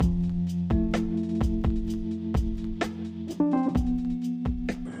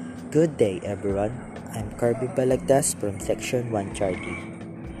Good day, everyone. I'm Kirby Balagdas from Section 1 Charting.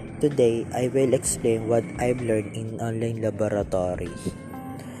 Today, I will explain what I've learned in online laboratory.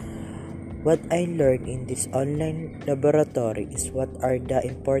 What I learned in this online laboratory is what are the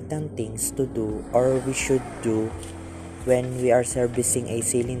important things to do or we should do when we are servicing a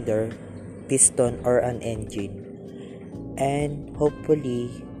cylinder, piston, or an engine. And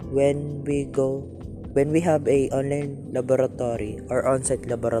hopefully, when we have a online laboratory or on-site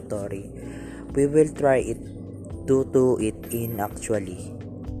laboratory, we will try it to do it in actually.